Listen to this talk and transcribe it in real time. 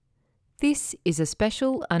This is a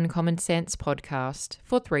special Uncommon Sense podcast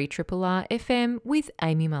for 3RRR FM with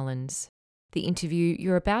Amy Mullins. The interview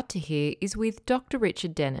you're about to hear is with Dr.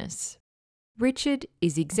 Richard Denniss. Richard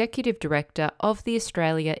is Executive Director of the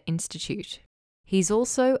Australia Institute. He's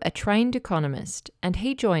also a trained economist, and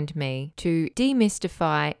he joined me to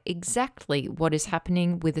demystify exactly what is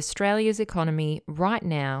happening with Australia's economy right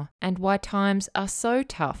now and why times are so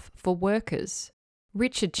tough for workers.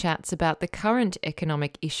 Richard chats about the current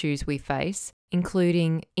economic issues we face,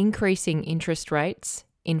 including increasing interest rates,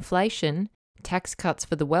 inflation, tax cuts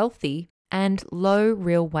for the wealthy, and low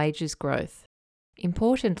real wages growth.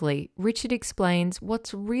 Importantly, Richard explains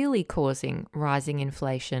what's really causing rising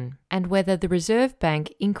inflation and whether the Reserve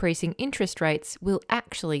Bank increasing interest rates will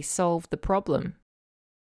actually solve the problem.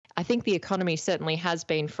 I think the economy certainly has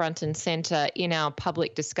been front and centre in our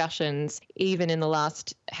public discussions, even in the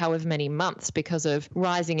last however many months, because of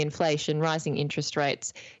rising inflation, rising interest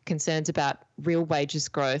rates, concerns about real wages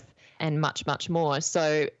growth, and much, much more.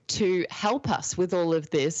 So to help us with all of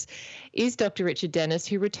this is Dr. Richard Denniss,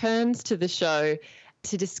 who returns to the show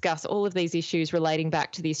to discuss all of these issues relating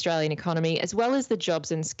back to the Australian economy, as well as the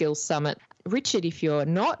Jobs and Skills Summit. Richard, if you're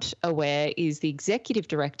not aware, is the Executive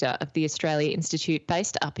Director of the Australia Institute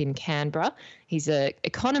based up in Canberra. He's an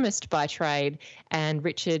economist by trade, and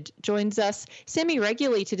Richard joins us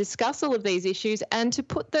semi-regularly to discuss all of these issues and to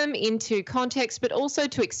put them into context, but also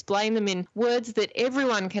to explain them in words that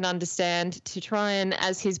everyone can understand, to try and,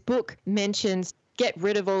 as his book mentions, get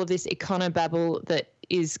rid of all of this econobabble that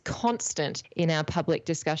is constant in our public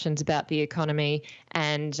discussions about the economy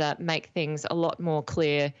and make things a lot more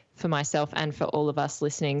clear for myself and for all of us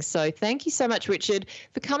listening. So thank you so much, Richard,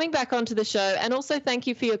 for coming back onto the show, and also thank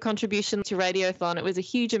you for your contribution to Radiothon. It was a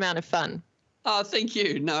huge amount of fun. Oh, thank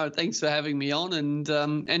you. No, thanks for having me on,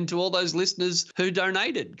 and to all those listeners who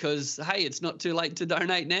donated, because, hey, it's not too late to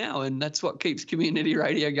donate now, and that's what keeps community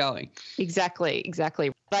radio going. Exactly.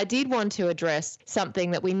 I did want to address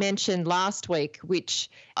something that we mentioned last week, which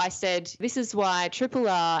I said this is why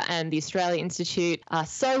RRR and the Australia Institute are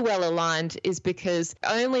so well aligned, is because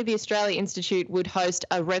only the Australia Institute would host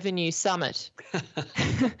a revenue summit,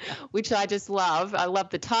 which I just love. I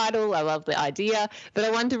love the title. I love the idea. But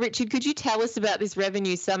I wonder, Richard, could you tell us about this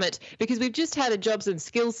revenue summit? Because we've just had a Jobs and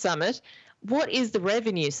Skills Summit. What is the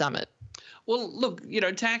revenue summit? Well, look,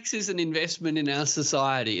 tax is an investment in our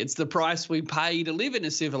society. It's the price we pay to live in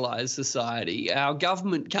a civilised society. Our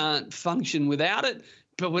government can't function without it,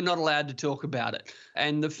 but we're not allowed to talk about it.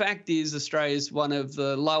 And the fact is, Australia is one of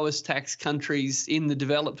the lowest tax countries in the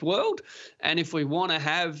developed world. And if we want to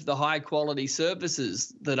have the high quality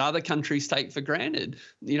services that other countries take for granted,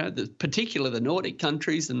 particularly the Nordic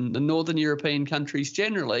countries and the Northern European countries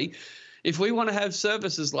generally, if we want to have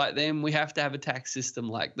services like them, we have to have a tax system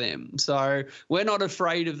like them. So we're not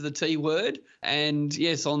afraid of the T word. And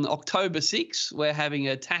yes, on October 6th, we're having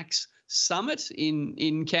a tax summit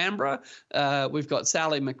in Canberra. We've got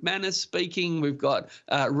Sally McManus speaking. We've got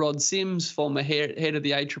Rod Sims, former head of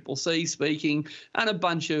the ACCC, speaking, and a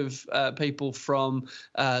bunch of people from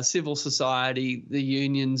civil society, the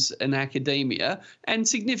unions and academia, and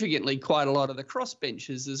significantly quite a lot of the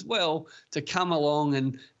crossbenchers as well, to come along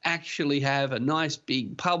and actually have a nice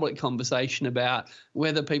big public conversation about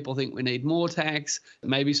whether people think we need more tax.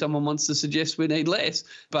 Maybe someone wants to suggest we need less,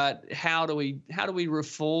 but how do we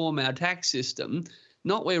reform our tax system?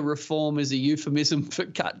 Not where reform is a euphemism for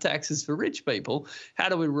cut taxes for rich people. How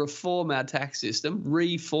do we reform our tax system,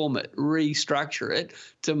 reform it, restructure it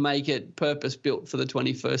to make it purpose-built for the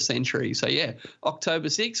 21st century? So, yeah, October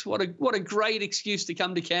 6th, what a great excuse to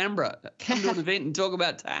come to Canberra, come to an event and talk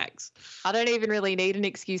about tax. I don't even really need an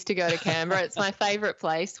excuse to go to Canberra. It's my favourite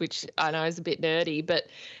place, which I know is a bit nerdy, but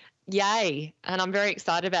yay. And I'm very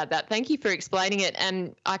excited about that. Thank you for explaining it.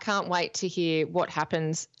 And I can't wait to hear what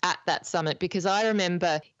happens at that summit, because I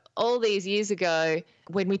remember all these years ago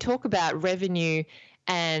when we talk about revenue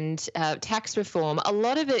and tax reform, a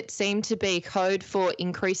lot of it seemed to be code for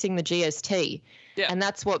increasing the GST. Yeah. And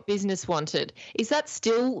that's what business wanted. Is that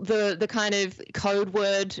still the kind of code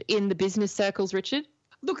word in the business circles, Richard?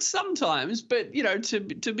 Look, sometimes, but,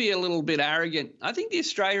 to be a little bit arrogant, I think the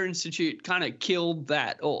Australia Institute kind of killed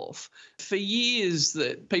that off. For years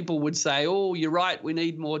that people would say, oh, you're right, we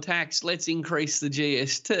need more tax, let's increase the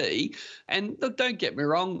GST. And look, don't get me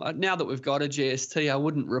wrong, now that we've got a GST, I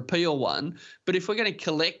wouldn't repeal one. But if we're going to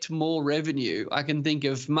collect more revenue, I can think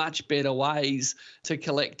of much better ways to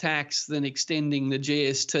collect tax than extending the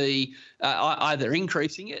GST, either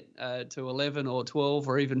increasing it to 11 or 12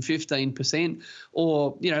 or even 15%, or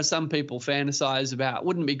or, some people fantasize about,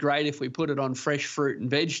 wouldn't it be great if we put it on fresh fruit and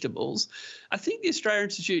vegetables? I think the Australia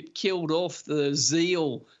Institute killed off the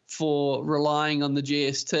zeal for relying on the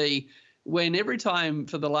GST when every time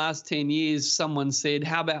for the last 10 years someone said,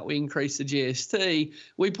 how about we increase the GST,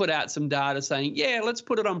 we put out some data saying, yeah, let's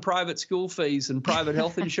put it on private school fees and private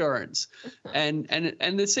health insurance. And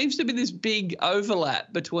there seems to be this big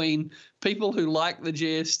overlap between people who like the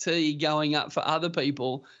GST going up for other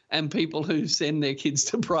people and people who send their kids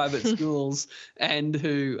to private schools and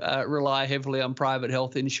who rely heavily on private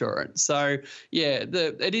health insurance. So, yeah,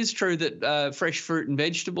 it is true that fresh fruit and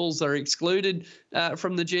vegetables are excluded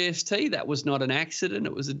from the GST. That was not an accident.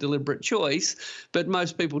 It was a deliberate choice. But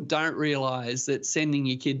most people don't realise that sending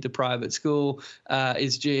your kid to private school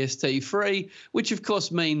is GST free, which of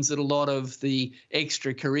course means that a lot of the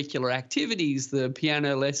extracurricular activities, the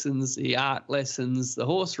piano lessons, the art lessons, the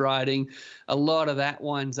horse riding, a lot of that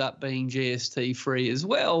winds up being GST free as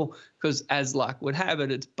well, because as luck would have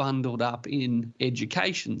it, it's bundled up in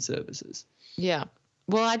education services. Yeah.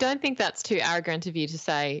 Well, I don't think that's too arrogant of you to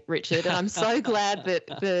say, Richard, and I'm so glad that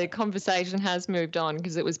the conversation has moved on,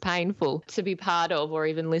 because it was painful to be part of or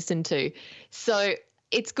even listen to. So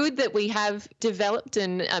it's good that we have developed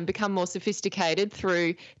and become more sophisticated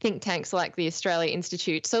through think tanks like the Australia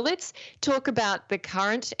Institute. So let's talk about the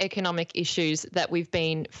current economic issues that we've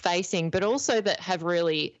been facing, but also that have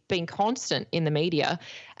really been constant in the media.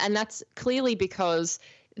 And that's clearly because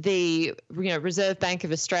the Reserve Bank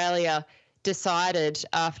of Australia decided,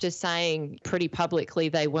 after saying pretty publicly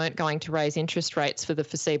they weren't going to raise interest rates for the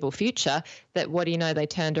foreseeable future, that they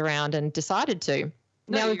turned around and decided to.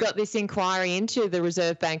 Now we've got this inquiry into the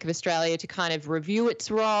Reserve Bank of Australia to kind of review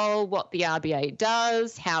its role, what the RBA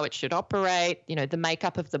does, how it should operate, the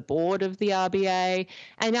makeup of the board of the RBA.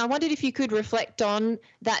 And I wondered if you could reflect on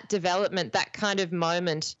that development, that kind of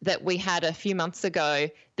moment that we had a few months ago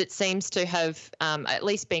that seems to have at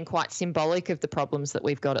least been quite symbolic of the problems that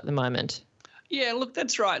we've got at the moment. Yeah, look,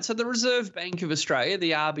 that's right. So the Reserve Bank of Australia,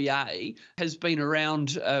 the RBA, has been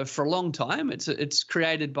around for a long time. It's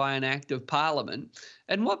created by an act of Parliament.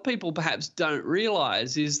 And what people perhaps don't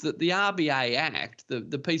realise is that the RBA Act,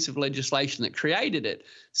 the piece of legislation that created it,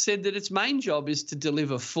 said that its main job is to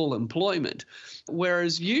deliver full employment.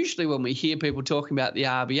 Whereas usually when we hear people talking about the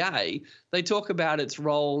RBA, they talk about its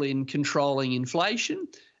role in controlling inflation,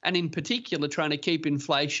 and in particular trying to keep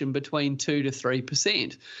inflation between 2 to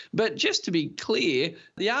 3%. But just to be clear,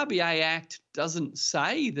 the RBA Act doesn't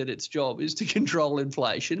say that its job is to control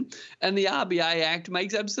inflation, and the RBA Act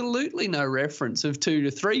makes absolutely no reference of 2 to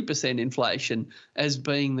 3% inflation as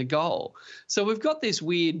being the goal. So we've got this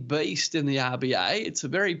weird beast in the RBA. It's a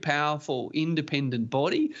very powerful independent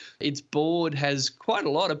body. Its board has quite a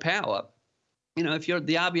lot of power. If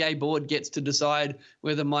the RBA board gets to decide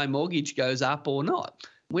whether my mortgage goes up or not.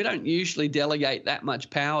 We don't usually delegate that much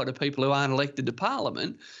power to people who aren't elected to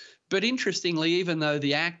Parliament. But interestingly, even though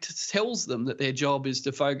the Act tells them that their job is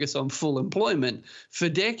to focus on full employment, for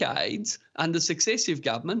decades, under successive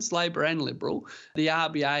governments, Labor and Liberal, the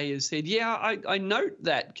RBA has said, yeah, I note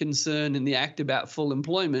that concern in the Act about full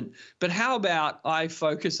employment, but how about I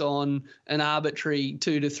focus on an arbitrary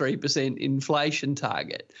 2 to 3% inflation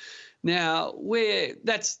target? Now,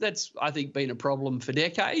 that's I think been a problem for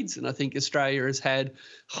decades, and I think Australia has had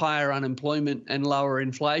higher unemployment and lower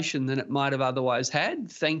inflation than it might have otherwise had,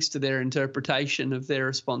 thanks to their interpretation of their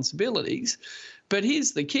responsibilities. But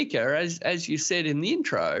here's the kicker, as you said in the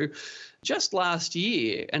intro, just last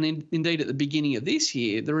year, and indeed at the beginning of this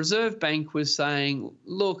year, the Reserve Bank was saying,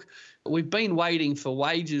 look, we've been waiting for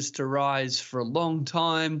wages to rise for a long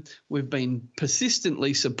time. We've been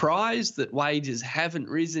persistently surprised that wages haven't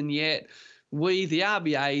risen yet. We, the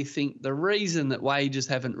RBA, think the reason that wages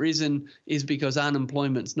haven't risen is because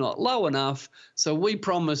unemployment's not low enough. So we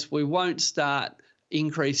promise we won't start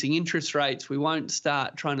increasing interest rates. We won't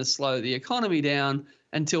start trying to slow the economy down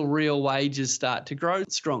until real wages start to grow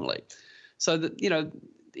strongly. So that,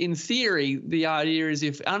 in theory, the idea is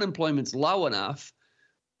if unemployment's low enough,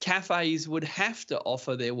 cafes would have to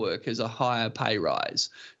offer their workers a higher pay rise.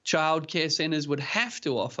 Childcare centres would have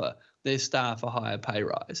to offer their staff a higher pay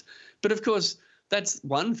rise. But of course, that's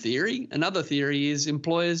one theory. Another theory is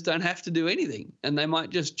employers don't have to do anything, and they might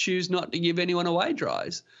just choose not to give anyone a wage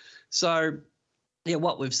rise. So, yeah,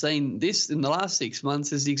 what we've seen in the last 6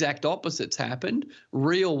 months is the exact opposite's happened.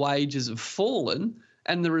 Real wages have fallen,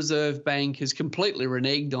 and the Reserve Bank has completely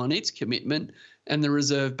reneged on its commitment. And the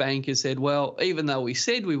Reserve Bank has said, well, even though we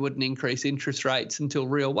said we wouldn't increase interest rates until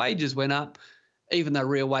real wages went up, even though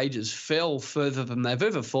real wages fell further than they've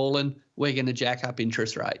ever fallen, we're going to jack up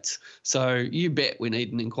interest rates. So you bet we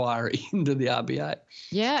need an inquiry into the RBA.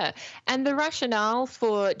 Yeah. And the rationale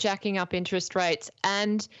for jacking up interest rates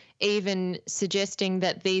and even suggesting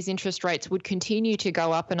that these interest rates would continue to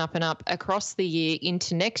go up and up and up across the year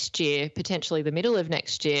into next year, potentially the middle of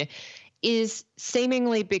next year, is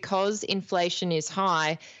seemingly because inflation is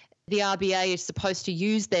high. The RBA is supposed to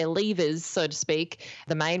use their levers, so to speak,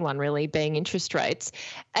 the main one really being interest rates.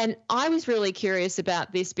 And I was really curious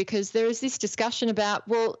about this because there is this discussion about,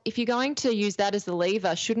 well, if you're going to use that as the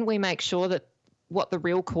lever, shouldn't we make sure that what the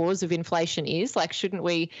real cause of inflation is? Like, shouldn't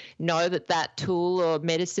we know that that tool or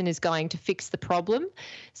medicine is going to fix the problem?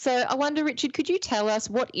 So I wonder, Richard, could you tell us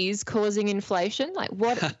what is causing inflation? Like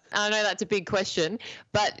what, I know that's a big question,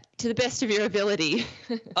 but to the best of your ability.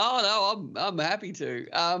 Oh, no, I'm happy to.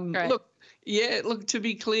 Great. Look, to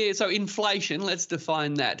be clear, so inflation, let's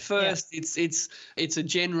define that. First, it's a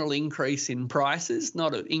general increase in prices,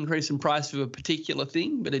 not an increase in price of a particular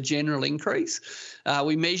thing, but a general increase.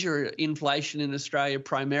 We measure inflation in Australia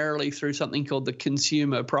primarily through something called the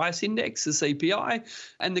Consumer Price Index, the CPI,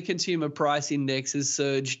 and the Consumer Price Index has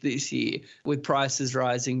surged this year with prices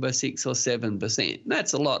rising by 6 or 7%.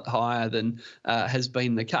 That's a lot higher than has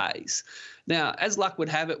been the case. Now, as luck would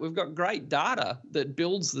have it, we've got great data that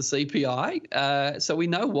builds the CPI, so we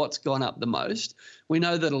know what's gone up the most. We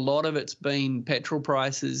know that a lot of it's been petrol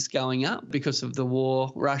prices going up because of the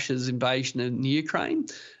war, Russia's invasion in Ukraine.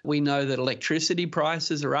 We know that electricity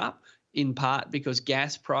prices are up, in part because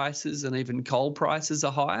gas prices and even coal prices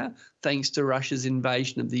are higher thanks to Russia's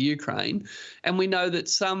invasion of the Ukraine. And we know that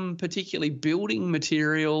some particularly building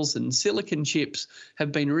materials and silicon chips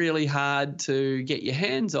have been really hard to get your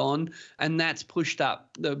hands on, and that's pushed up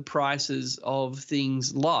the prices of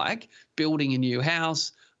things like building a new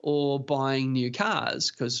house or buying new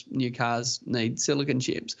cars, because new cars need silicon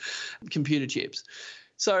chips, computer chips.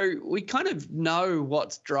 So we kind of know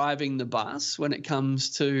what's driving the bus when it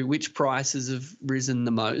comes to which prices have risen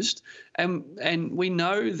the most. And we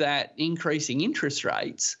know that increasing interest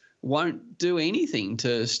rates won't do anything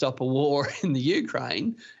to stop a war in the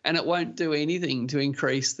Ukraine, and it won't do anything to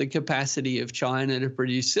increase the capacity of China to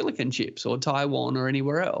produce silicon chips or Taiwan or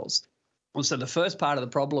anywhere else. So the first part of the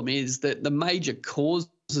problem is that the major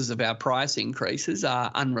causes of our price increases are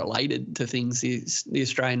unrelated to things the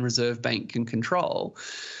Australian Reserve Bank can control.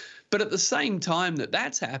 But at the same time that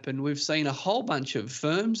that's happened, we've seen a whole bunch of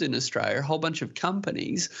firms in Australia, a whole bunch of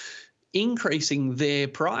companies increasing their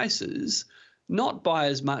prices, not by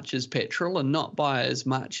as much as petrol and not by as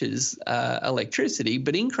much as electricity,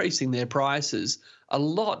 but increasing their prices a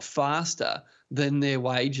lot faster than their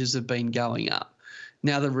wages have been going up.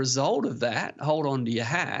 Now, the result of that, hold on to your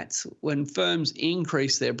hats, when firms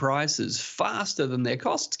increase their prices faster than their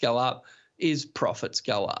costs go up, is profits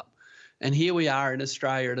go up. And here we are in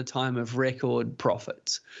Australia at a time of record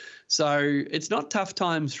profits. So it's not tough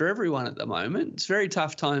times for everyone at the moment. It's very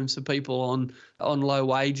tough times for people on low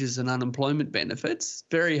wages and unemployment benefits.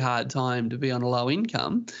 Very hard time to be on a low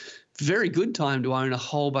income. Very good time to own a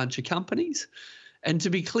whole bunch of companies. And to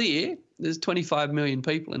be clear, there's 25 million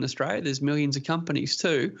people in Australia. There's millions of companies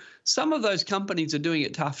too. Some of those companies are doing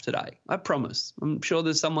it tough today, I promise. I'm sure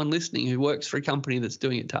there's someone listening who works for a company that's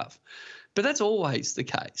doing it tough. But that's always the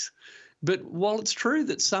case. But while it's true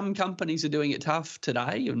that some companies are doing it tough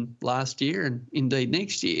today and last year and indeed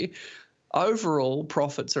next year, overall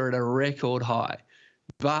profits are at a record high.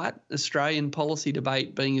 But Australian policy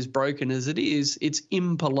debate being as broken as it is, it's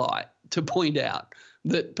impolite to point out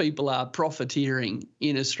that people are profiteering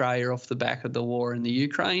in Australia off the back of the war in the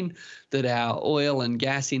Ukraine, that our oil and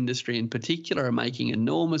gas industry in particular are making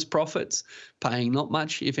enormous profits, paying not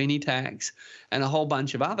much, if any, tax, and a whole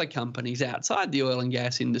bunch of other companies outside the oil and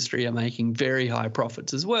gas industry are making very high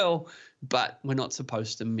profits as well, but we're not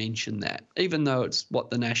supposed to mention that, even though it's what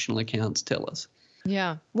the national accounts tell us.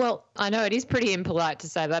 Yeah. Well, I know it is pretty impolite to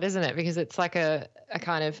say that, isn't it? Because it's like a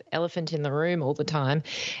kind of elephant in the room all the time.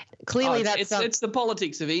 Clearly, it's the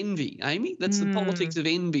politics of envy, Amy. That's the politics of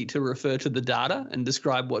envy to refer to the data and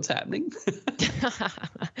describe what's happening.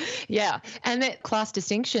 Yeah. And that class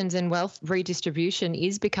distinctions and wealth redistribution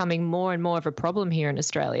is becoming more and more of a problem here in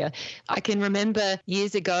Australia. I can remember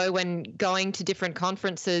years ago when going to different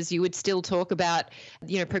conferences, you would still talk about,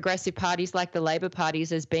 progressive parties like the Labor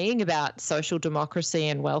parties as being about social democracy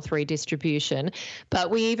and wealth redistribution.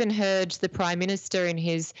 But we even heard the Prime Minister in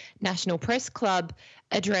his National Press Club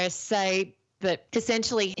address say that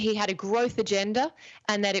essentially he had a growth agenda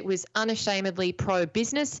and that it was unashamedly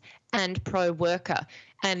pro-business and pro-worker.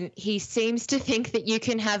 And he seems to think that you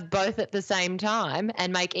can have both at the same time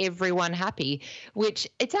and make everyone happy, which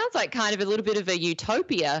it sounds like kind of a little bit of a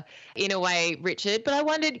utopia in a way, Richard. But I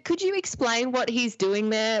wondered, could you explain what he's doing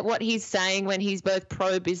there, what he's saying when he's both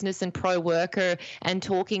pro-business and pro-worker and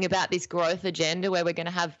talking about this growth agenda where we're going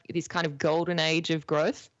to have this kind of golden age of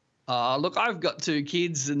growth? Look, I've got two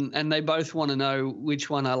kids and they both want to know which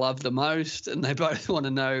one I love the most, and they both want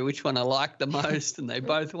to know which one I like the most, and they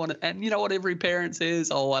both want to, and you know what every parent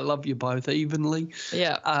says? Oh, I love you both evenly.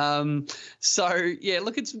 Yeah. So yeah,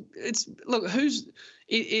 look, look, who's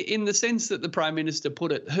in the sense that the Prime Minister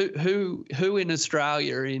put it, who in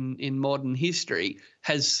Australia in modern history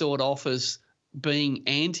has sought office being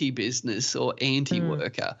anti-business or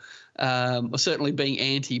anti-worker, or certainly being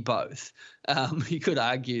anti-both. You could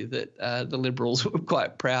argue that the Liberals were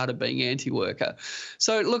quite proud of being anti-worker.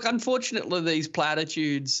 So, look, unfortunately, these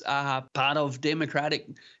platitudes are part of democratic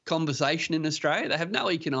conversation in Australia. They have no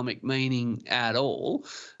economic meaning at all.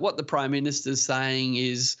 What the Prime Minister's saying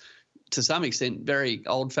is, to some extent, very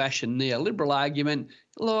old-fashioned neoliberal argument.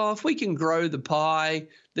 Well, if we can grow the pie,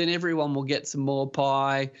 then everyone will get some more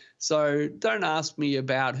pie. So don't ask me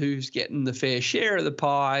about who's getting the fair share of the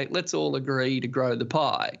pie. Let's all agree to grow the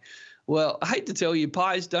pie. Well, I hate to tell you,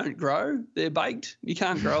 pies don't grow. They're baked. You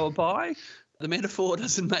can't grow a pie. The metaphor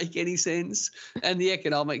doesn't make any sense, and the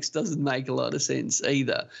economics doesn't make a lot of sense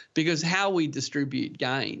either, because how we distribute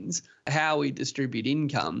gains, how we distribute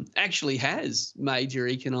income actually has major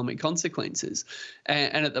economic consequences.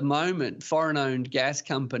 And at the moment, foreign-owned gas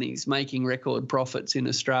companies making record profits in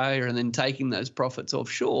Australia and then taking those profits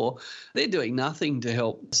offshore, they're doing nothing to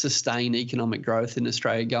help sustain economic growth in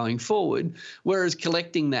Australia going forward, whereas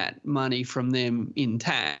collecting that money from them in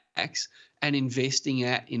tax and investing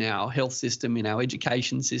in our health system, in our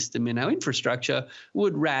education system, in our infrastructure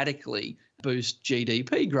would radically boost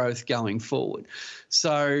GDP growth going forward.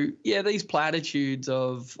 So, yeah, these platitudes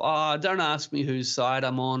of, don't ask me whose side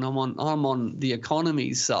I'm on the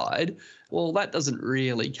economy's side, well, that doesn't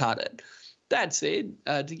really cut it. That said,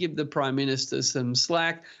 to give the Prime Minister some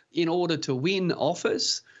slack, in order to win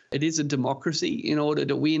office, it is a democracy. In order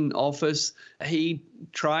to win office, he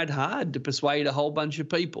tried hard to persuade a whole bunch of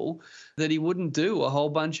people that he wouldn't do a whole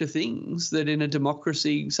bunch of things that in a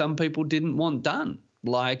democracy some people didn't want done.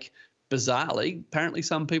 Like, bizarrely, apparently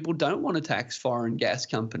some people don't want to tax foreign gas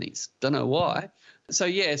companies. Don't know why. So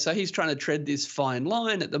he's trying to tread this fine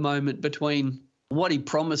line at the moment between what he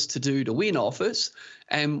promised to do to win office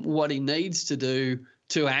and what he needs to do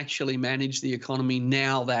to actually manage the economy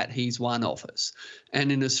now that he's won office.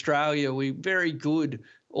 And in Australia,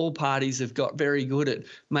 all parties have got very good at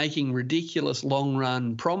making ridiculous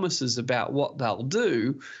long-run promises about what they'll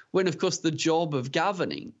do, when, of course, the job of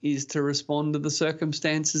governing is to respond to the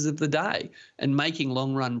circumstances of the day. And making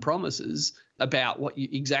long-run promises about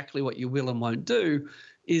exactly what you will and won't do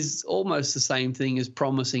is almost the same thing as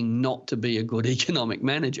promising not to be a good economic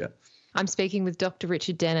manager. I'm speaking with Dr.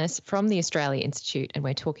 Richard Denniss from the Australia Institute, and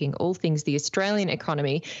we're talking all things the Australian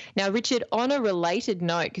economy. Now, Richard, on a related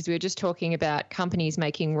note, because we were just talking about companies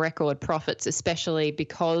making record profits, especially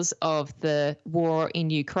because of the war in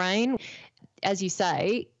Ukraine, as you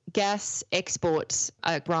say, gas exports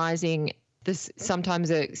are rising. There's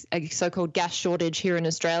sometimes a so-called gas shortage here in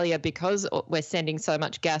Australia because we're sending so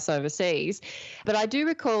much gas overseas. But I do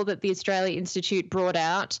recall that the Australia Institute brought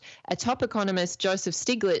out a top economist, Joseph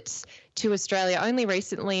Stiglitz, to Australia only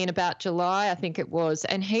recently in about July, I think it was.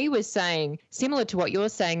 And he was saying, similar to what you're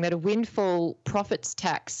saying, that a windfall profits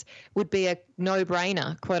tax would be a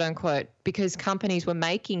no-brainer, quote unquote, because companies were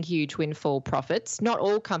making huge windfall profits. Not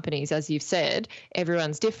all companies, as you've said,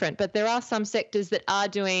 everyone's different, but there are some sectors that are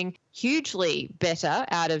doing hugely better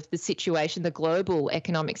out of the situation, the global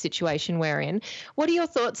economic situation we're in. What are your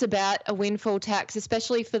thoughts about a windfall tax,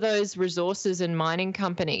 especially for those resources and mining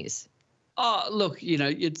companies? Oh, look,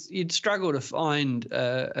 you'd struggle to find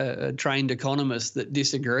a trained economist that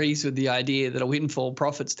disagrees with the idea that a windfall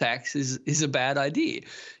profits tax is a bad idea.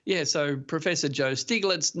 Yeah, so Professor Joe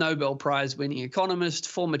Stiglitz, Nobel Prize-winning economist,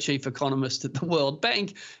 former chief economist at the World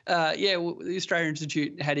Bank. The Australian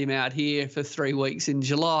Institute had him out here for 3 weeks in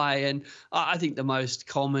July, and I think the most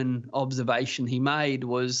common observation he made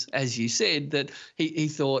was, as you said, that he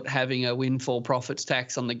thought having a windfall profits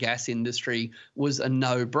tax on the gas industry was a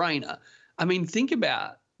no-brainer. I mean, think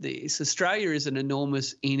about this. Australia is an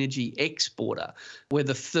enormous energy exporter. We're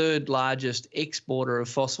the third largest exporter of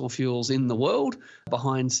fossil fuels in the world,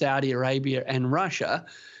 behind Saudi Arabia and Russia.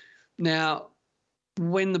 Now,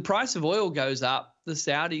 when the price of oil goes up, the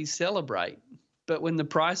Saudis celebrate. But when the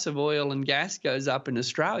price of oil and gas goes up in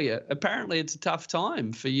Australia, apparently it's a tough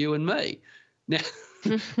time for you and me. Now,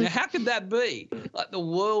 now, how could that be? Like, the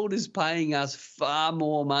world is paying us far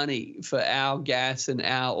more money for our gas and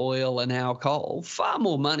our oil and our coal, far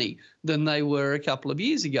more money than they were a couple of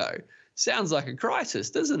years ago. Sounds like a crisis,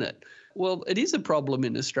 doesn't it? Well, it is a problem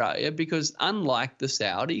in Australia because unlike the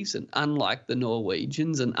Saudis and unlike the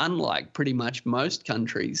Norwegians and unlike pretty much most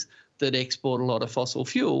countries that export a lot of fossil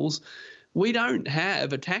fuels, we don't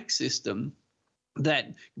have a tax system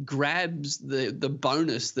that grabs the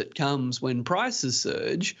bonus that comes when prices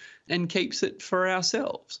surge and keeps it for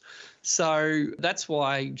ourselves. So that's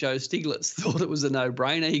why Joe Stiglitz thought it was a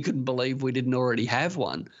no-brainer. He couldn't believe we didn't already have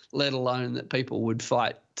one, let alone that people would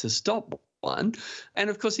fight to stop one. And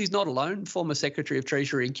of course, he's not alone. Former Secretary of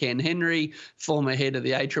Treasury Ken Henry, former head of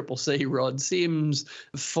the ACCC Rod Sims,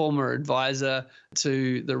 former advisor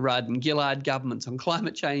to the Rudd and Gillard governments on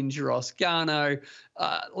climate change Ross Garnaut.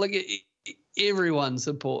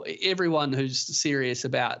 Everyone who's serious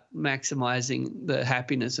about maximising the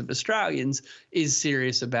happiness of Australians is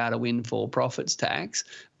serious about a windfall profits tax.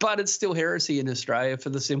 But it's still heresy in Australia for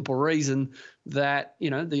the simple reason that,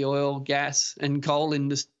 the oil, gas and coal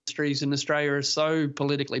industries in Australia are so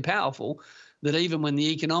politically powerful that even when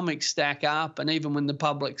the economics stack up and even when the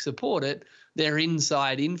public support it, their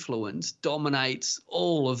inside influence dominates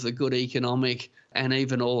all of the good economic and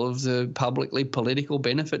even all of the publicly political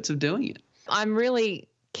benefits of doing it. I'm really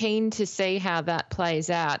keen to see how that plays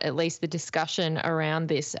out, at least the discussion around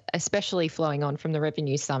this, especially flowing on from the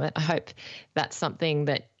Revenue Summit. I hope that's something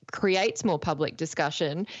that creates more public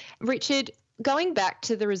discussion. Richard, going back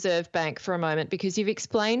to the Reserve Bank for a moment, because you've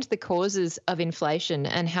explained the causes of inflation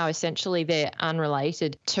and how essentially they're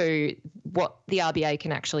unrelated to what the RBA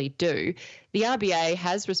can actually do. The RBA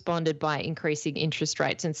has responded by increasing interest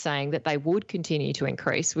rates and saying that they would continue to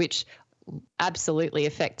increase, which absolutely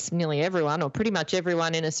affects nearly everyone or pretty much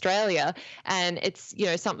everyone in Australia. And it's,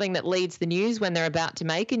 something that leads the news when they're about to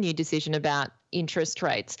make a new decision about interest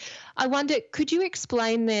rates. I wonder, could you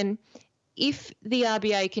explain then, if the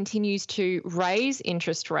RBA continues to raise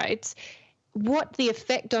interest rates, what the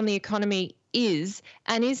effect on the economy is,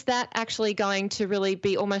 and is that actually going to really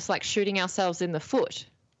be almost like shooting ourselves in the foot?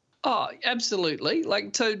 Oh, absolutely.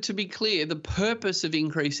 To be clear, the purpose of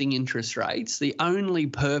increasing interest rates, the only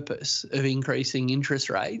purpose of increasing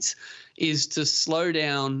interest rates is to slow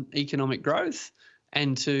down economic growth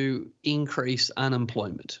and to increase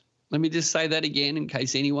unemployment. Let me just say that again in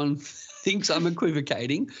case anyone thinks I'm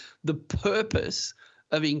equivocating. The purpose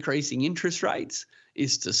of increasing interest rates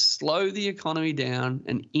is to slow the economy down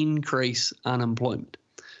and increase unemployment.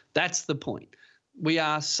 That's the point. We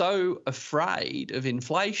are so afraid of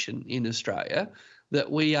inflation in Australia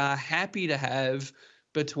that we are happy to have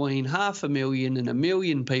between 500,000 and 1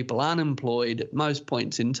 million people unemployed at most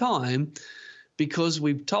points in time, because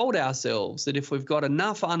we've told ourselves that if we've got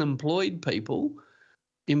enough unemployed people,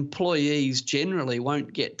 employees generally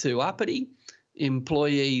won't get too uppity,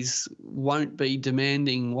 employees won't be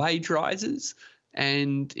demanding wage rises,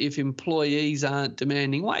 and if employees aren't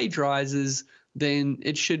demanding wage rises, then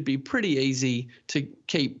it should be pretty easy to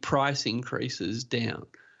keep price increases down.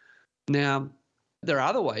 Now, there are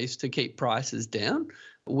other ways to keep prices down.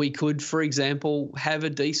 We could, for example, have a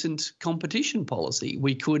decent competition policy.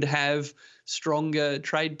 We could have stronger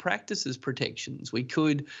trade practices protections. We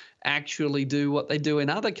could actually do what they do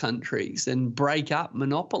in other countries and break up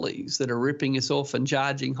monopolies that are ripping us off and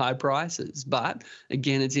charging high prices. But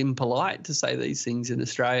again, it's impolite to say these things in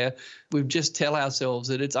Australia. We just tell ourselves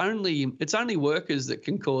that it's only workers that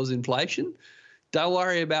can cause inflation. Don't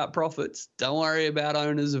worry about profits. Don't worry about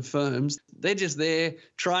owners of firms. They're just there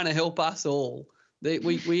trying to help us all.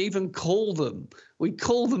 We even call them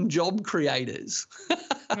job creators.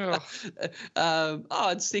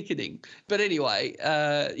 It's sickening. But anyway,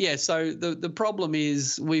 so the problem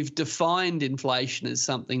is we've defined inflation as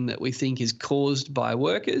something that we think is caused by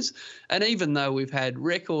workers. And even though we've had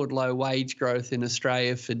record low wage growth in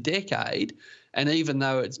Australia for decade, and even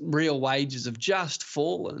though it's real wages have just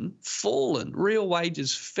fallen, real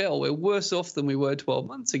wages fell, we're worse off than we were 12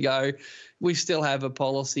 months ago, we still have a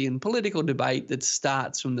policy and political debate that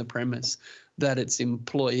starts from the premise that it's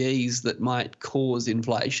employees that might cause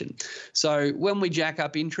inflation. So when we jack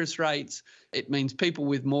up interest rates, it means people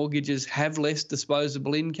with mortgages have less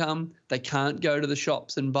disposable income. They can't go to the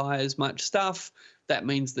shops and buy as much stuff. That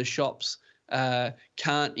means the shops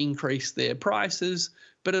can't increase their prices.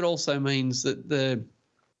 But it also means that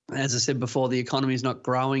as I said before, the economy is not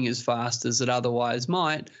growing as fast as it otherwise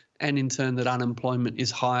might, and in turn that unemployment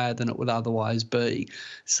is higher than it would otherwise be.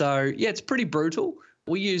 So, yeah, it's pretty brutal.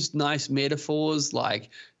 We used nice metaphors like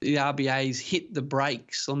the RBA's hit the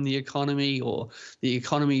brakes on the economy, or the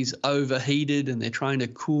economy's overheated and they're trying to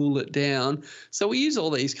cool it down. So we use all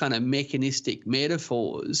these kind of mechanistic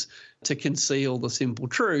metaphors to conceal the simple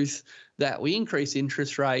truth that we increase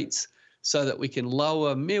interest rates so that we can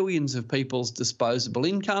lower millions of people's disposable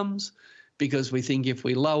incomes, because we think if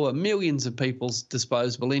we lower millions of people's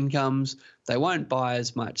disposable incomes, they won't buy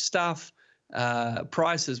as much stuff,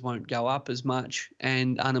 prices won't go up as much,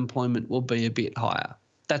 and unemployment will be a bit higher.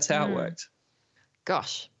 That's how it works.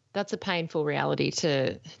 Gosh, that's a painful reality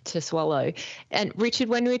to swallow. And Richard,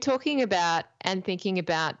 when we're talking about and thinking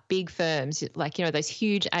about big firms, like, you know, those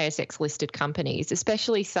huge ASX listed companies,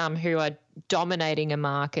 especially some who are dominating a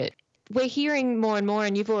market, we're hearing more and more,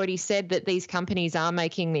 and you've already said that these companies are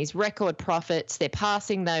making these record profits. They're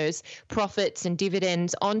passing those profits and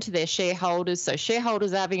dividends on to their shareholders. So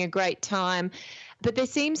shareholders are having a great time. But there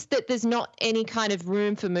seems that there's not any kind of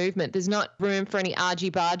room for movement. There's not room for any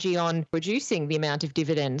argy-bargy on reducing the amount of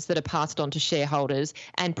dividends that are passed on to shareholders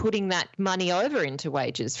and putting that money over into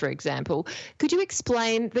wages, for example. Could you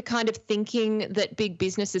explain the kind of thinking that big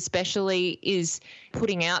business especially is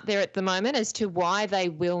putting out there at the moment as to why they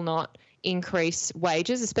will not increase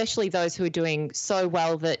wages, especially those who are doing so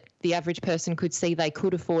well that the average person could see they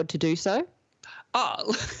could afford to do so?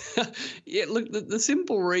 Oh, yeah, look, the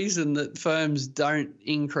simple reason that firms don't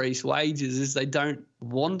increase wages is they don't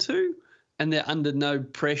want to, and they're under no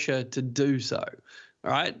pressure to do so,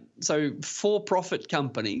 right? So for-profit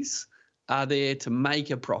companies are there to make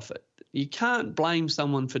a profit. You can't blame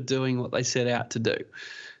someone for doing what they set out to do.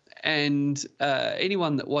 And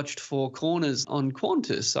anyone that watched Four Corners on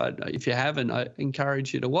Qantas, if you haven't, I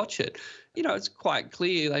encourage you to watch it. You know, it's quite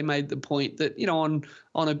clear they made the point that, you know,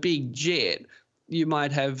 on a big jet, you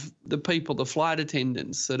might have the people, the flight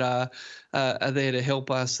attendants that are there to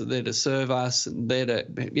help us, are there to serve us, and there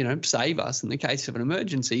to, you know, save us in the case of an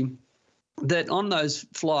emergency, that on those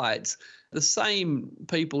flights, the same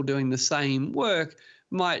people doing the same work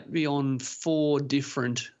might be on 4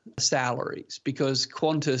 different salaries, because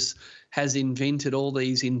Qantas has invented all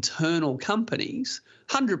these internal companies,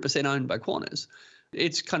 100% owned by Qantas.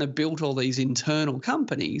 It's kind of built all these internal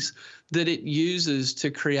companies that it uses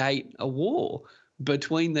to create a war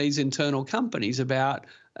between these internal companies about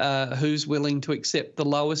who's willing to accept the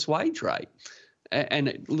lowest wage rate. And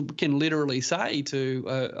it can literally say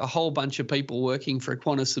to a whole bunch of people working for a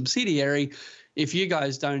Qantas subsidiary, if you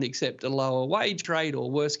guys don't accept a lower wage rate or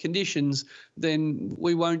worse conditions, then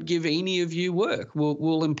we won't give any of you work.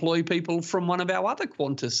 We'll employ people from one of our other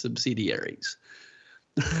Qantas subsidiaries.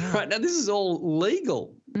 Right now, this is all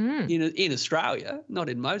legal in Australia, not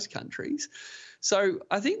in most countries. So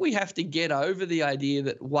I think we have to get over the idea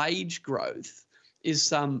that wage growth is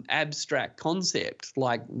some abstract concept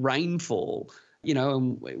like rainfall, you know,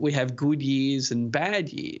 and we have good years and bad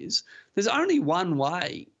years. There's only one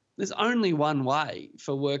way. There's only one way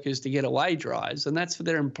for workers to get a wage rise, and that's for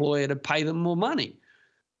their employer to pay them more money.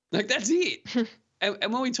 Like, that's it.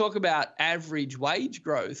 And when we talk about average wage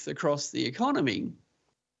growth across the economy,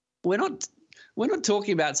 we're not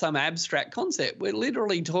talking about some abstract concept. We're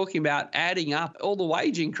literally talking about adding up all the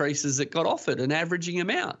wage increases that got offered and averaging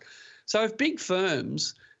them out. So if big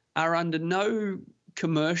firms are under no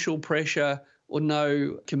commercial pressure or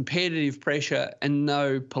no competitive pressure and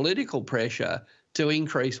no political pressure to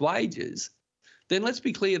increase wages, then let's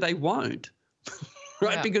be clear, they won't,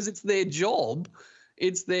 right? Yeah. Because it's their job.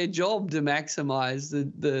 It's their job to maximise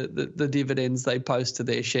the dividends they post to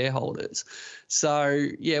their shareholders. So,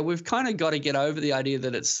 yeah, we've kind of got to get over the idea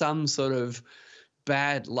that it's some sort of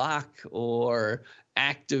bad luck or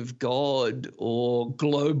act of God or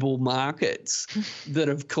global markets that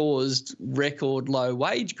have caused record low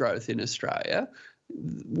wage growth in Australia.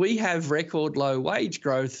 We have record low wage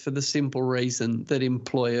growth for the simple reason that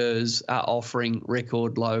employers are offering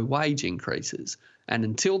record low wage increases. And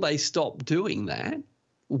until they stop doing that,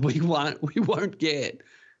 we won't get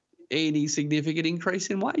any significant increase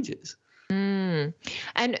in wages.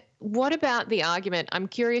 And what about the argument? I'm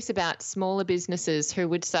curious about smaller businesses who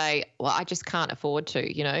would say, well, I just can't afford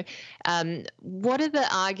to, you know. What are the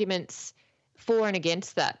arguments for and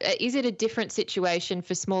against that? Is it a different situation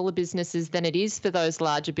for smaller businesses than it is for those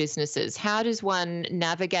larger businesses? How does one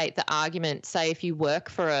navigate the argument, say, if you work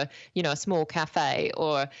for a small cafe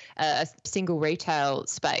or a single retail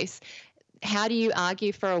space? How do you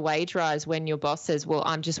argue for a wage rise when your boss says, well,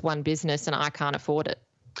 I'm just one business and I can't afford it?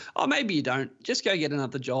 Oh, maybe you don't. Just go get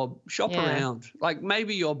another job. Shop around. Like,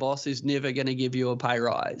 maybe your boss is never going to give you a pay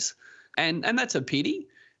rise. And that's a pity.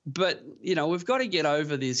 But, you know, we've got to get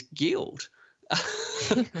over this guilt.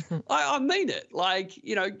 I mean it. Like,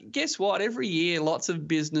 guess what? Every year, lots of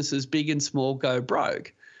businesses, big and small, go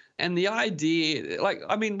broke. And the idea,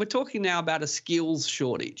 we're talking now about a skills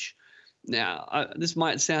shortage. Now, this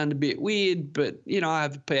might sound a bit weird, but, I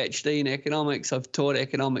have a PhD in economics. I've taught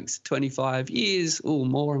economics 25 years or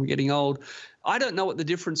more. I'm getting old. I don't know what the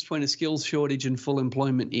difference between a skills shortage and full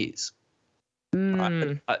employment is.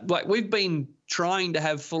 Right? We've been trying to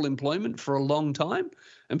have full employment for a long time,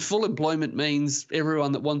 and full employment means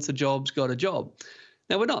everyone that wants a job's got a job.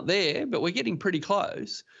 Now, we're not there, but we're getting pretty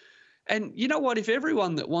close. And you know what? If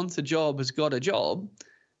everyone that wants a job has got a job,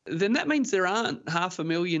 then that means there aren't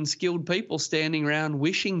 500,000 skilled people standing around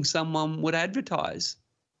wishing someone would advertise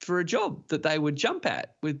for a job that they would jump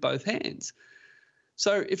at with both hands.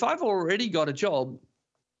 So if I've already got a job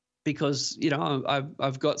because,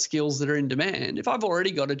 I've got skills that are in demand, if I've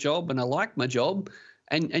already got a job and I like my job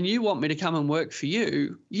and you want me to come and work for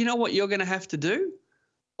you, you know what you're going to have to do?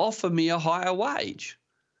 Offer me a higher wage.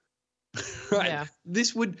 Right. Yeah.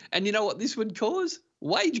 And you know what this would cause?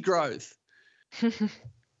 Wage growth.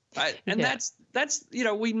 Right. And that's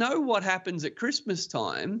we know what happens at Christmas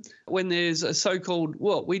time when there's a so-called,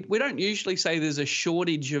 we don't usually say there's a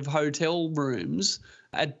shortage of hotel rooms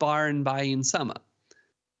at Byron Bay in summer.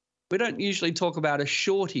 We don't usually talk about a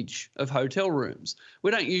shortage of hotel rooms.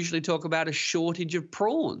 We don't usually talk about a shortage of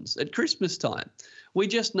prawns at Christmas time. We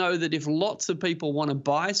just know that if lots of people want to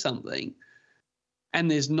buy something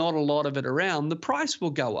and there's not a lot of it around, the price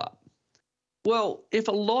will go up. Well, if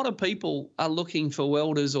a lot of people are looking for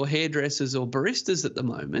welders or hairdressers or baristas at the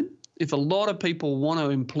moment, if a lot of people want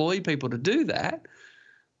to employ people to do that,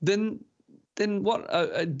 then what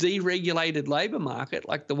a deregulated labour market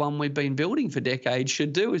like the one we've been building for decades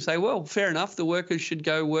should do is say, well, fair enough, the workers should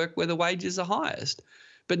go work where the wages are highest.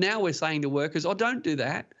 But now we're saying to workers, don't do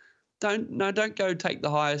that. Don't go take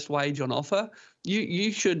the highest wage on offer.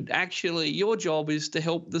 You should actually, your job is to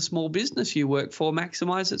help the small business you work for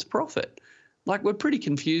maximise its profit. Like, we're pretty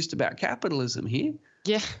confused about capitalism here.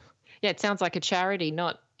 Yeah. Yeah, it sounds like a charity,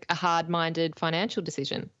 not a hard-minded financial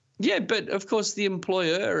decision. Yeah, but of course the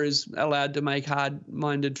employer is allowed to make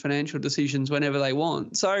hard-minded financial decisions whenever they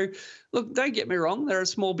want. So, look, don't get me wrong. There are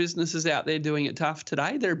small businesses out there doing it tough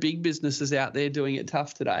today. There are big businesses out there doing it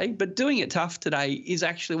tough today. But doing it tough today is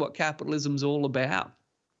actually what capitalism's all about.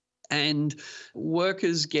 And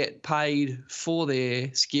workers get paid for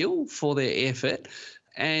their skill, for their effort.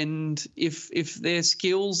 And if their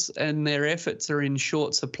skills and their efforts are in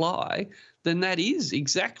short supply, then that is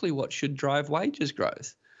exactly what should drive wages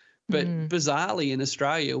growth. But bizarrely in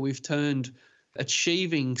Australia, we've turned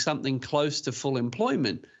achieving something close to full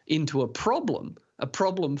employment into a problem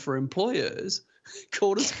for employers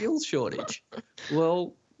called a skills shortage.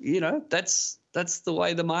 Well, that's the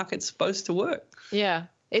way the market's supposed to work. Yeah.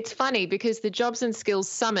 It's funny because the Jobs and Skills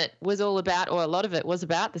Summit was all about, or a lot of it was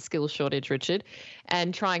about the skills shortage, Richard,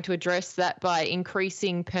 and trying to address that by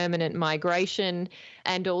increasing permanent migration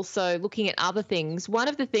and also looking at other things. One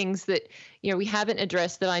of the things that, we haven't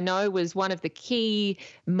addressed that I know was one of the key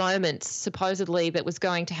moments supposedly that was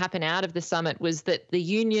going to happen out of the summit was that the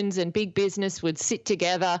unions and big business would sit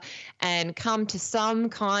together and come to some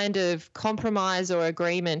kind of compromise or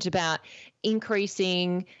agreement about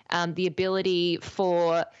increasing the ability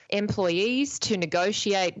for employees to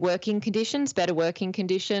negotiate working conditions, better working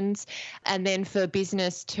conditions, and then for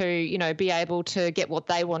business to, be able to get what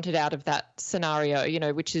they wanted out of that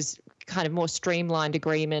scenario, which is kind of more streamlined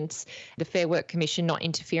agreements, the Fair Work Commission not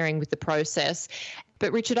interfering with the process.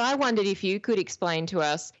 But Richard, I wondered if you could explain to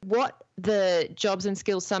us what the Jobs and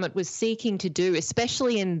Skills Summit was seeking to do,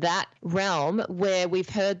 especially in that realm where we've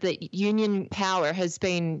heard that union power has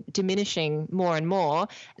been diminishing more and more,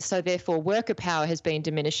 so therefore worker power has been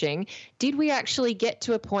diminishing. Did we actually get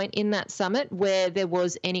to a point in that summit where there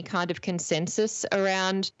was any kind of consensus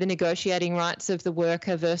around the negotiating rights of the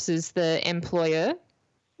worker versus the employer?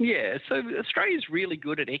 Yeah, so Australia's really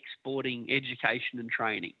good at exporting education and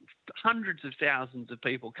training. Hundreds of thousands of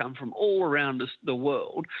people come from all around the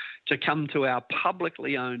world to come to our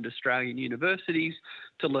publicly owned Australian universities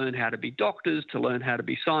to learn how to be doctors, to learn how to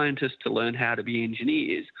be scientists, to learn how to be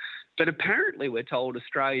engineers. But apparently we're told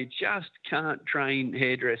Australia just can't train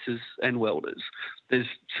hairdressers and welders. There's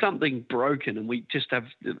something broken and we just have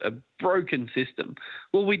a broken system.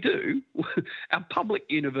 Well, we do. Our public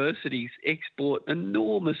universities export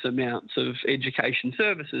enormous amounts of education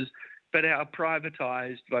services, but our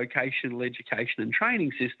privatised vocational education and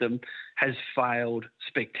training system has failed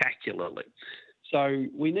spectacularly. So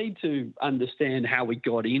we need to understand how we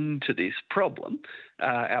got into this problem.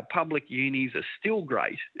 Our public unis are still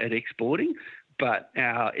great at exporting, But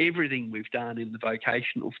everything we've done in the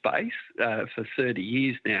vocational space for 30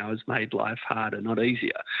 years now has made life harder, not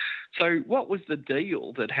easier. So what was the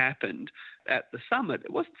deal that happened at the summit?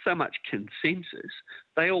 It wasn't so much consensus.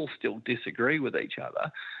 They all still disagree with each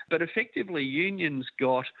other. But effectively, unions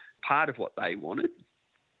got part of what they wanted,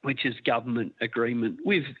 which is government agreement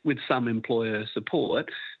with some employer support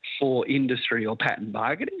for industry or pattern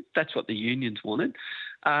bargaining. That's what the unions wanted.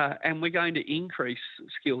 And we're going to increase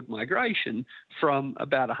skilled migration from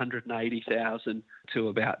about 180,000 to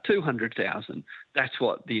about 200,000. That's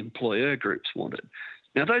what the employer groups wanted.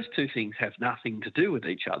 Now, those two things have nothing to do with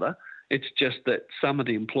each other. It's just that some of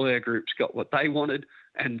the employer groups got what they wanted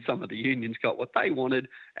and some of the unions got what they wanted,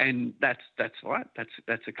 and that's right.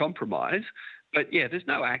 That's a compromise. But yeah, there's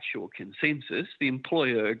no actual consensus. The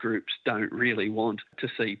employer groups don't really want to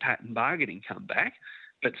see pattern bargaining come back,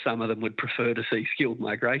 but some of them would prefer to see skilled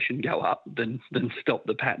migration go up than stop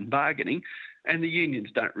the pattern bargaining. And the unions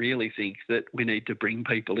don't really think that we need to bring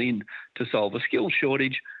people in to solve a skills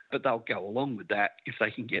shortage, but they'll go along with that if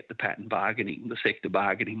they can get the pattern bargaining, the sector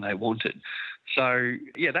bargaining they wanted. So,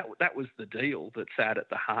 yeah, that was the deal that sat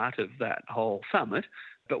at the heart of that whole summit.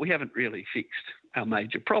 But we haven't really fixed our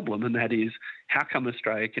major problem, and that is how come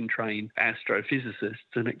Australia can train astrophysicists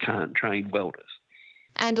and it can't train welders?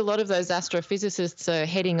 And a lot of those astrophysicists are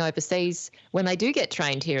heading overseas when they do get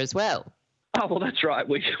trained here as well. Oh, well, that's right.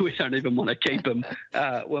 We don't even want to keep them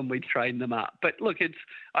when we train them up. But look,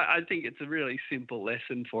 I think it's a really simple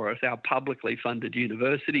lesson for us. Our publicly funded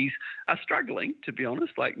universities are struggling, to be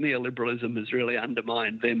honest. Like, neoliberalism has really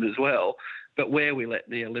undermined them as well. But where we let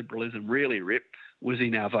neoliberalism really rip was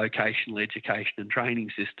in our vocational education and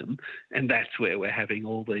training system, and that's where we're having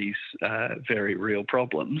all these very real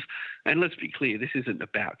problems. And let's be clear, this isn't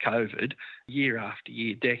about COVID. Year after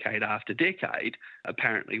year, decade after decade,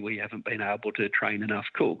 apparently we haven't been able to train enough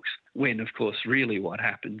cooks, when, of course, really what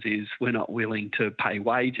happens is we're not willing to pay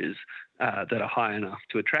wages that are high enough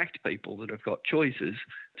to attract people that have got choices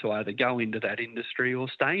to either go into that industry or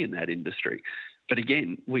stay in that industry. But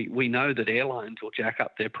again, we know that airlines will jack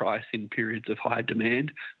up their price in periods of high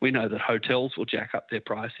demand. We know that hotels will jack up their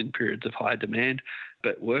price in periods of high demand.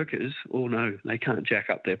 But workers, oh no, they can't jack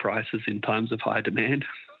up their prices in times of high demand.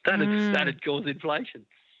 That'd cause inflation.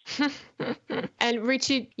 And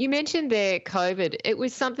Richard, you mentioned there COVID. It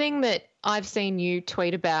was something that I've seen you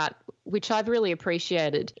tweet about, which I've really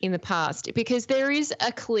appreciated in the past, because there is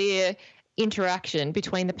a clear interaction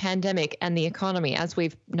between the pandemic and the economy, as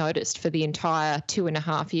we've noticed for the entire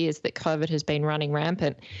 2.5 years that COVID has been running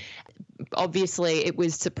rampant. Obviously, it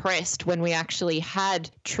was suppressed when we actually had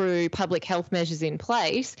true public health measures in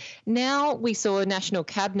place. Now we saw a National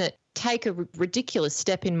Cabinet take a ridiculous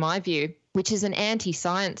step, in my view, which is an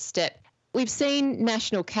anti-science step. We've seen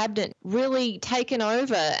National Cabinet really taken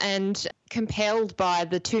over and compelled by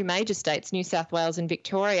the two major states, New South Wales and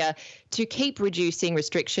Victoria, to keep reducing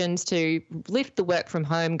restrictions, to lift the work from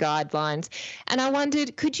home guidelines. And I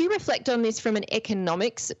wondered, could you reflect on this from an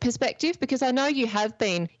economics perspective? Because I know you have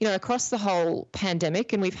been, across the whole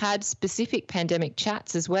pandemic, and we've had specific pandemic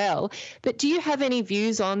chats as well. But do you have any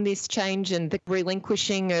views on this change and the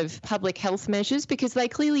relinquishing of public health measures? Because they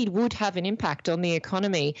clearly would have an impact on the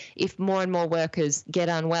economy if more and more workers get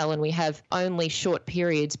unwell and we have only short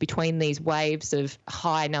periods between these waves of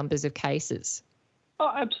high numbers of cases.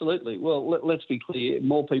 Oh, absolutely. Well, let's be clear.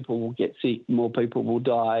 More people will get sick, more people will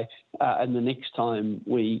die, and the next time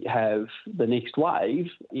we have the next wave,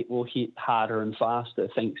 it will hit harder and faster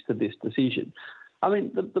thanks to this decision. I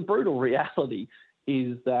mean, the brutal reality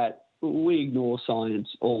is that we ignore science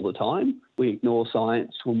all the time. We ignore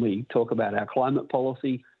science when we talk about our climate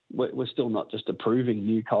policy. We're still not just approving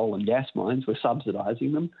new coal and gas mines, we're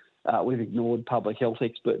subsidising them. We've ignored public health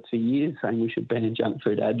experts for years, saying we should ban junk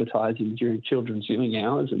food advertising during children's viewing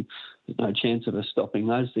hours, and there's no chance of us stopping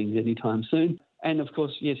those things anytime soon. And of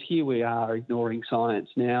course, yes, here we are ignoring science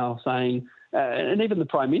now, saying, and even the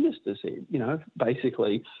Prime Minister said,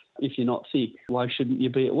 basically, if you're not sick, why shouldn't you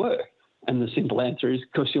be at work? And the simple answer is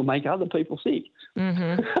because you'll make other people sick.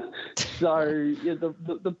 Mm-hmm. So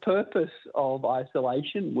the purpose of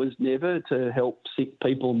isolation was never to help sick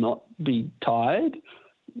people not be tired.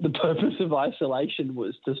 The purpose of isolation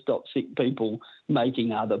was to stop sick people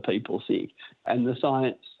making other people sick. And the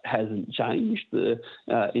science hasn't changed.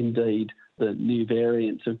 Indeed, the new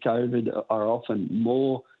variants of COVID are often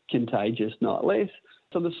more contagious, not less.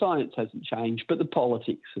 So the science hasn't changed, but the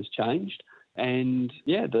politics has changed. And,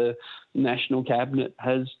 the National Cabinet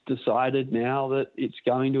has decided now that it's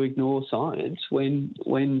going to ignore science when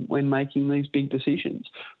making these big decisions.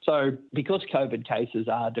 So because COVID cases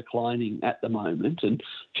are declining at the moment, and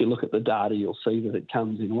if you look at the data, you'll see that it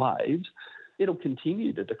comes in waves, it'll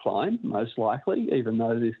continue to decline, most likely, even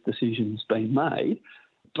though this decision's been made.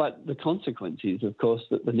 But the consequence is, of course,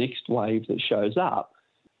 that the next wave that shows up,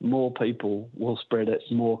 more people will spread it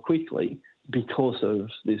more quickly because of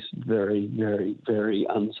this very, very, very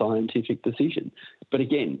unscientific decision. But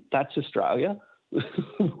again, that's Australia.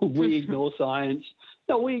 We ignore science.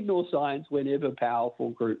 No, we ignore science whenever powerful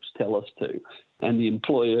groups tell us to. And the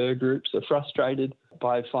employer groups are frustrated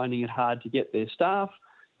by finding it hard to get their staff,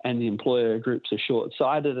 and the employer groups are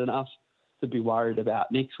short-sighted enough to be worried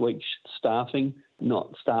about next week's staffing,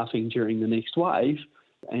 not staffing during the next wave.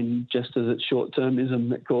 And just as it's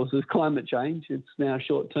short-termism that causes climate change, it's now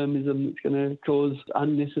short-termism that's going to cause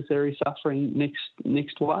unnecessary suffering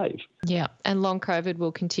next wave. Yeah, and long COVID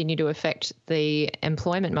will continue to affect the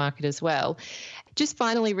employment market as well. Just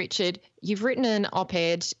finally, Richard, you've written an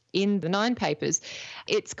op-ed in the Nine papers.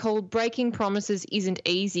 It's called Breaking Promises Isn't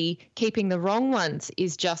Easy, Keeping the Wrong Ones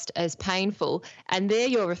is Just as Painful. And there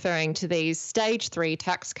you're referring to these stage 3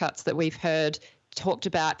 tax cuts that we've heard talked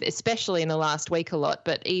about, especially in the last week a lot,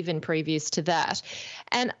 but even previous to that.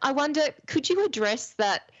 And I wonder, could you address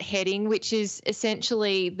that heading, which is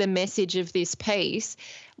essentially the message of this piece?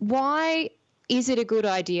 Why is it a good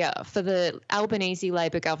idea for the Albanese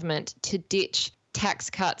Labor government to ditch tax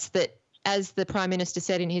cuts that, as the Prime Minister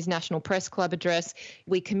said in his National Press Club address,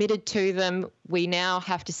 we committed to them, we now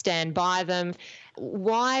have to stand by them?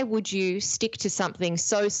 Why would you stick to something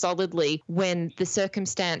so solidly when the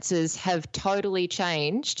circumstances have totally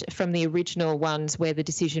changed from the original ones where the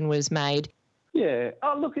decision was made? Yeah.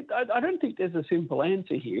 Oh, look, I don't think there's a simple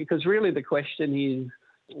answer here, because really the question is,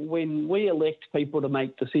 when we elect people to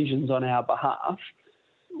make decisions on our behalf,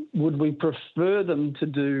 would we prefer them to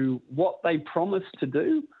do what they promise to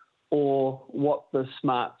do or what the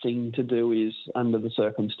smart thing to do is under the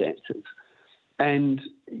circumstances? And,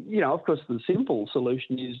 of course, the simple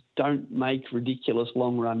solution is don't make ridiculous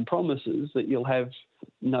long-run promises that you'll have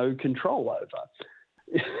no control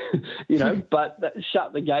over. But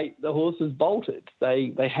shut the gate, the horse has bolted.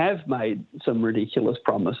 They have made some ridiculous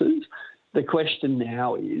promises. The question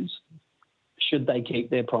now is, should they keep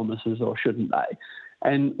their promises or shouldn't they?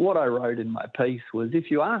 And what I wrote in my piece was, if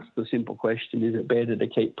you ask the simple question, is it better to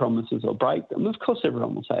keep promises or break them? Of course,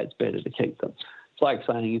 everyone will say it's better to keep them. It's like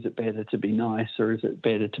saying, is it better to be nice or is it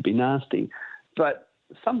better to be nasty? But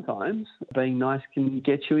sometimes being nice can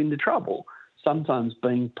get you into trouble. Sometimes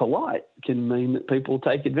being polite can mean that people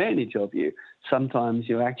take advantage of you. Sometimes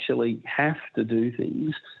you actually have to do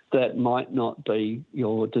things that might not be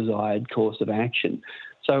your desired course of action.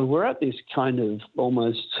 So we're at this kind of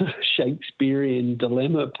almost Shakespearean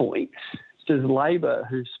dilemma point. Does Labor,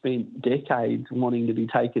 who's spent decades wanting to be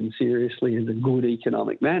taken seriously as a good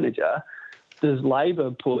economic manager, does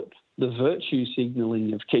Labor put the virtue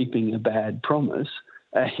signalling of keeping a bad promise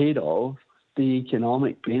ahead of the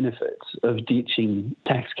economic benefits of ditching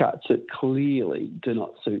tax cuts that clearly do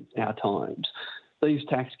not suit our times? These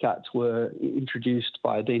tax cuts were introduced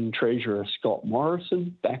by then Treasurer Scott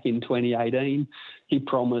Morrison back in 2018. He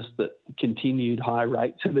promised that continued high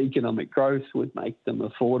rates of economic growth would make them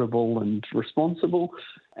affordable and responsible.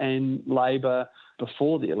 And Labor,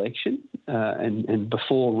 before the election and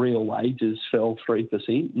before real wages fell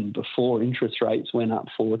 3% and before interest rates went up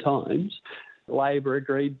 4 times, Labor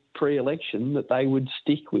agreed pre-election that they would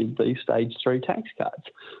stick with these stage 3 tax cuts.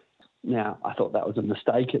 Now, I thought that was a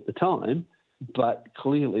mistake at the time, but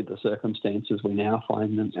clearly the circumstances we now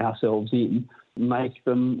find ourselves in make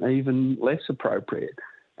them even less appropriate.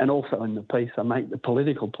 And also in the piece, I make the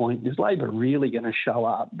political point, is Labor really going to show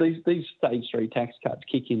up? These stage 3 tax cuts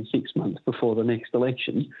kick in 6 months before the next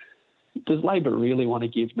election. Does Labor really want to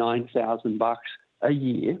give $9,000 a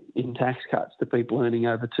year in tax cuts to people earning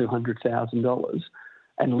over $200,000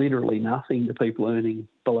 and literally nothing to people earning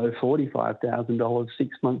below $45,000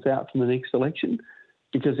 6 months out from the next election?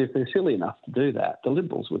 Because if they're silly enough to do that, the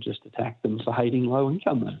Liberals would just attack them for hating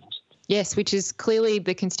low-income earners. Yes, which is clearly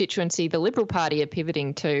the constituency the Liberal Party are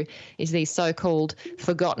pivoting to, is these so-called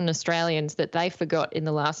forgotten Australians that they forgot in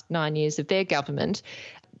the last 9 years of their government.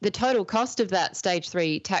 The total cost of that stage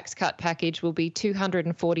 3 tax cut package will be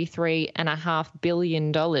 $243.5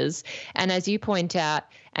 billion. And as you point out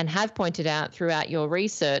and have pointed out throughout your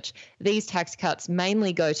research, these tax cuts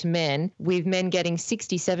mainly go to men, with men getting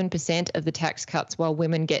 67% of the tax cuts while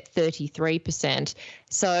women get 33%.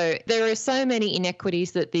 So there are so many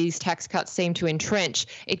inequities that these tax cuts seem to entrench.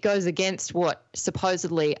 It goes against what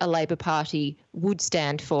supposedly a Labor Party would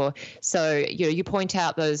stand for. So you point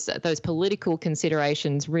out those political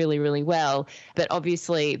considerations really, really well. But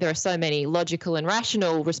obviously there are so many logical and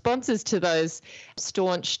rational responses to those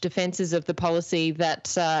staunch defences of the policy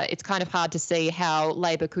that it's kind of hard to see how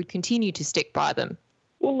Labor could continue to stick by them.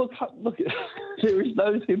 Well, look, there is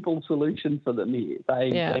no simple solution for them here.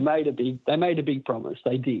 They made a big promise.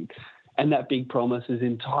 They did, and that big promise is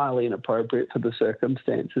entirely inappropriate for the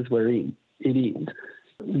circumstances we're in. It is.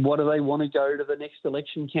 What do they want to go to the next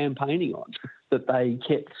election campaigning on? That they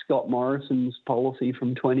kept Scott Morrison's policy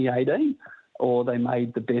from 2018, or they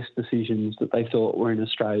made the best decisions that they thought were in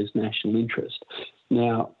Australia's national interest?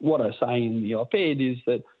 Now, what I say in the op-ed is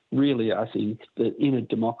that really I think that in a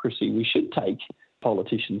democracy we should take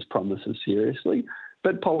politicians' promises seriously,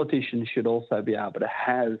 but politicians should also be able to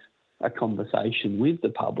have a conversation with the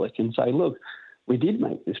public and say, look, we did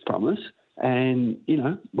make this promise and,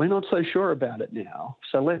 we're not so sure about it now.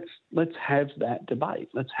 So let's have that debate.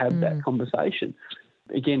 Let's have that conversation.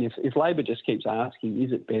 Again, if Labor just keeps asking,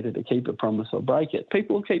 is it better to keep a promise or break it?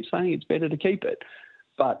 People will keep saying it's better to keep it.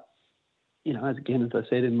 But, as I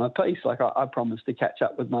said in my piece, I promised to catch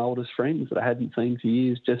up with my oldest friends that I hadn't seen for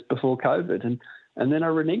years just before COVID. And then I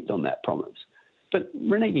reneged on that promise. But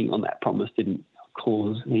reneging on that promise didn't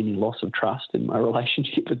cause any loss of trust in my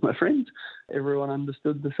relationship with my friends. Everyone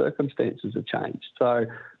understood the circumstances have changed. So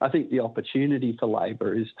I think the opportunity for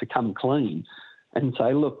Labor is to come clean and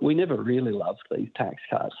say, look, we never really loved these tax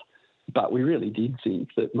cuts, but we really did think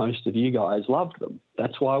that most of you guys loved them.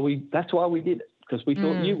 That's why we did it, because we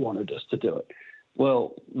thought you wanted us to do it.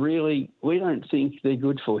 Well, really, we don't think they're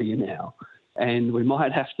good for you now, and we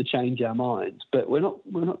might have to change our minds. But we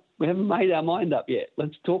haven't made our mind up yet.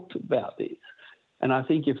 Let's talk about this. And I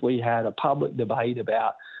think if we had a public debate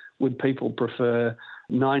about would people prefer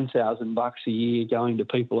 $9,000 a year going to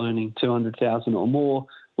people earning $200,000 or more,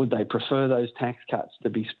 would they prefer those tax cuts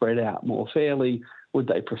to be spread out more fairly? Would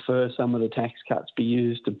they prefer some of the tax cuts be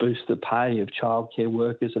used to boost the pay of childcare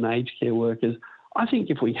workers and aged care workers? I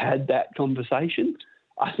think if we had that conversation,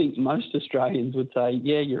 I think most Australians would say,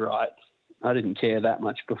 yeah, you're right. I didn't care that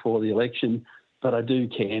much before the election, but I do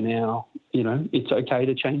care now. It's okay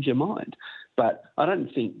to change your mind. But I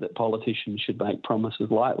don't think that politicians should make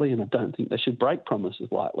promises lightly, and I don't think they should break promises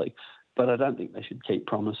lightly. But I don't think they should keep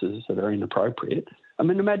promises that are inappropriate. I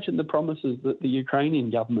mean, imagine the promises that the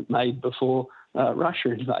Ukrainian government made before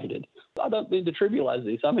Russia invaded. I don't mean to trivialise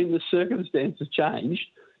this. I mean, the circumstances changed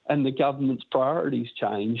and the government's priorities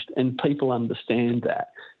changed, and people understand that.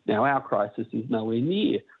 Now, our crisis is nowhere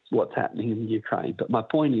near what's happening in Ukraine. But my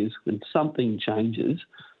point is, when something changes,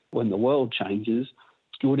 when the world changes,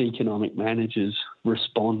 good economic managers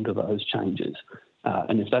respond to those changes.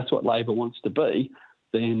 And if that's what Labor wants to be,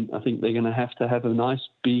 then I think they're going to have a nice,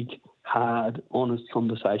 big, hard, honest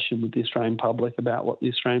conversation with the Australian public about what the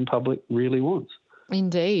Australian public really wants.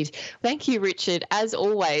 Indeed. Thank you, Richard, as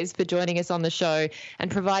always, for joining us on the show and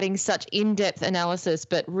providing such in-depth analysis,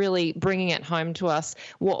 but really bringing it home to us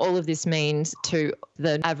what all of this means to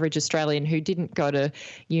the average Australian who didn't go to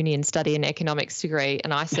uni and study an economics degree.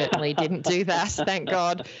 And I certainly didn't do that, thank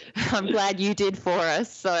God. I'm glad you did for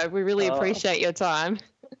us. So we really appreciate your time.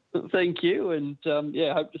 Thank you. And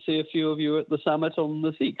hope to see a few of you at the summit on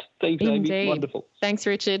the 6th. Thanks, Indeed. Amy. Wonderful. Thanks,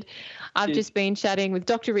 Richard. I've just been chatting with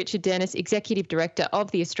Dr. Richard Denniss, Executive Director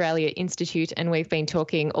of the Australia Institute, and we've been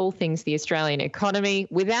talking all things the Australian economy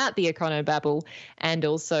without the econobabble, and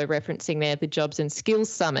also referencing there the Jobs and Skills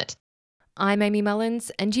Summit. I'm Amy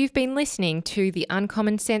Mullins, and you've been listening to the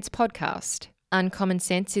Uncommon Sense podcast. Uncommon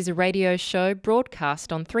Sense is a radio show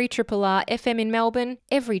broadcast on 3RRR FM in Melbourne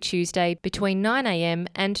every Tuesday between 9am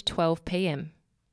and 12pm.